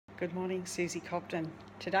Good morning, Susie Cobden.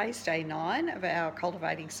 Today's day 9 of our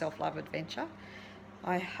Cultivating Self-Love adventure.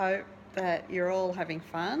 I hope that you're all having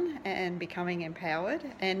fun and becoming empowered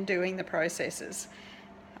and doing the processes.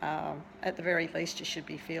 At the very least, you should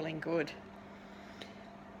be feeling good.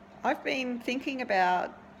 I've been thinking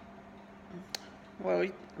about,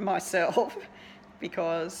 myself,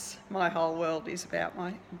 because my whole world is about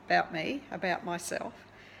me, about myself.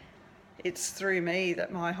 It's through me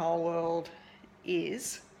that my whole world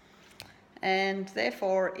is. And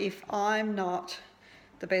therefore, if I'm not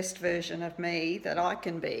the best version of me that I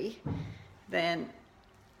can be, then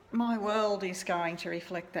my world is going to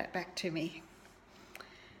reflect that back to me.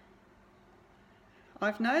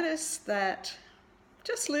 I've noticed that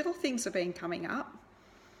just little things have been coming up,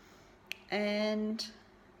 and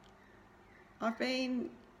I've been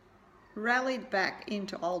rallied back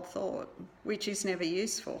into old thought, which is never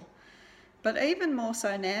useful. But even more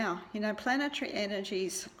so now, planetary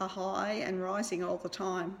energies are high and rising all the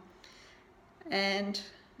time. And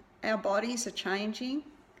our bodies are changing.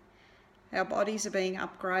 Our bodies are being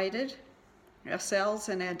upgraded. Our cells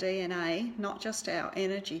and our DNA, not just our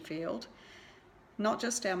energy field, not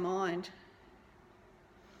just our mind.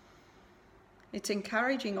 It's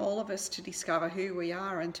encouraging all of us to discover who we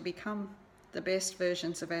are and to become the best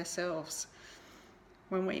versions of ourselves.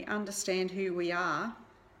 When we understand who we are,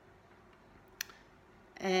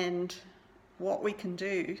 and what we can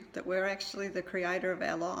do, that we're actually the creator of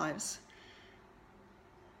our lives,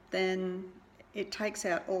 then it takes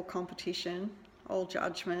out all competition, all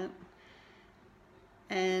judgment,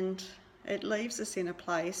 and it leaves us in a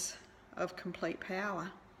place of complete power.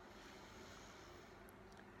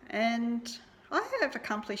 And I have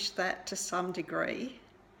accomplished that to some degree.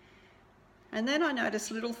 And then I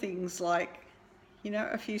noticed little things like,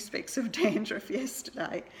 a few specks of dandruff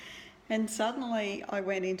yesterday. And suddenly I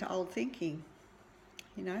went into old thinking,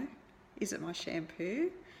 is it my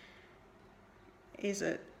shampoo? Is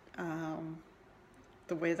it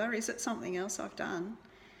the weather? Is it something else I've done?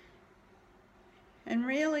 And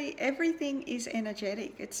really everything is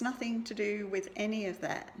energetic. It's nothing to do with any of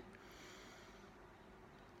that.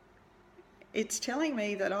 It's telling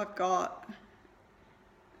me that I've got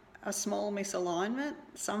a small misalignment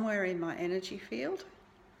somewhere in my energy field.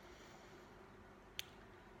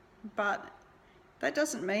 But that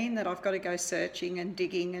doesn't mean that I've got to go searching and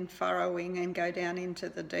digging and furrowing and go down into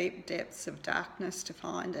the deep depths of darkness to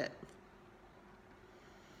find it.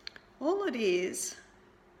 All it is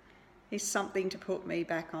something to put me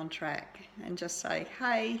back on track and just say,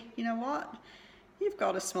 hey, you know what? You've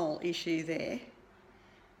got a small issue there.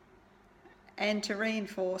 And to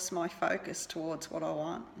reinforce my focus towards what I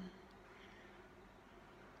want.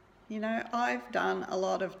 I've done a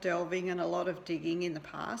lot of delving and a lot of digging in the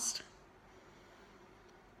past.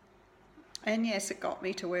 And yes, it got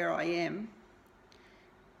me to where I am.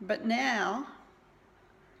 But now,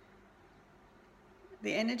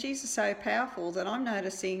 the energies are so powerful that I'm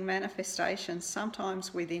noticing manifestations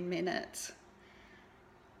sometimes within minutes.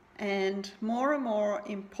 And more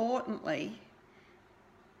importantly,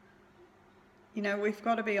 we've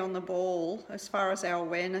got to be on the ball as far as our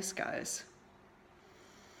awareness goes.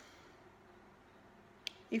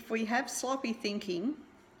 If we have sloppy thinking,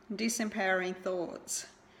 disempowering thoughts,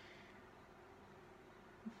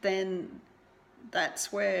 then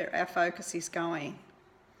that's where our focus is going.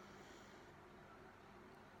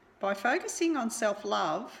 By focusing on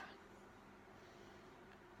self-love,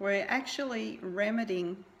 we're actually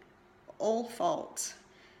remedying all faults.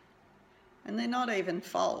 And they're not even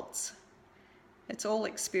faults. It's all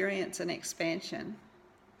experience and expansion.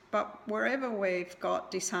 But wherever we've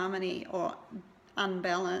got disharmony or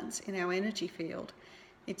unbalance in our energy field,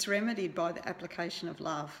 it's remedied by the application of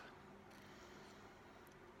love.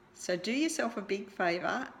 So do yourself a big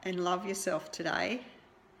favour and love yourself today.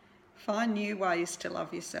 Find new ways to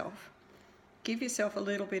love yourself. Give yourself a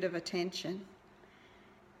little bit of attention.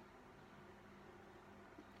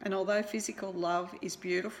 And although physical love is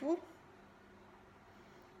beautiful,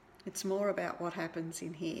 it's more about what happens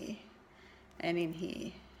in here and in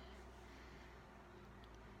here.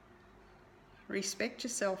 Respect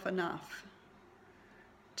yourself enough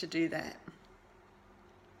to do that.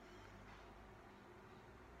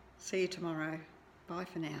 See you tomorrow. Bye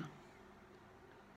for now.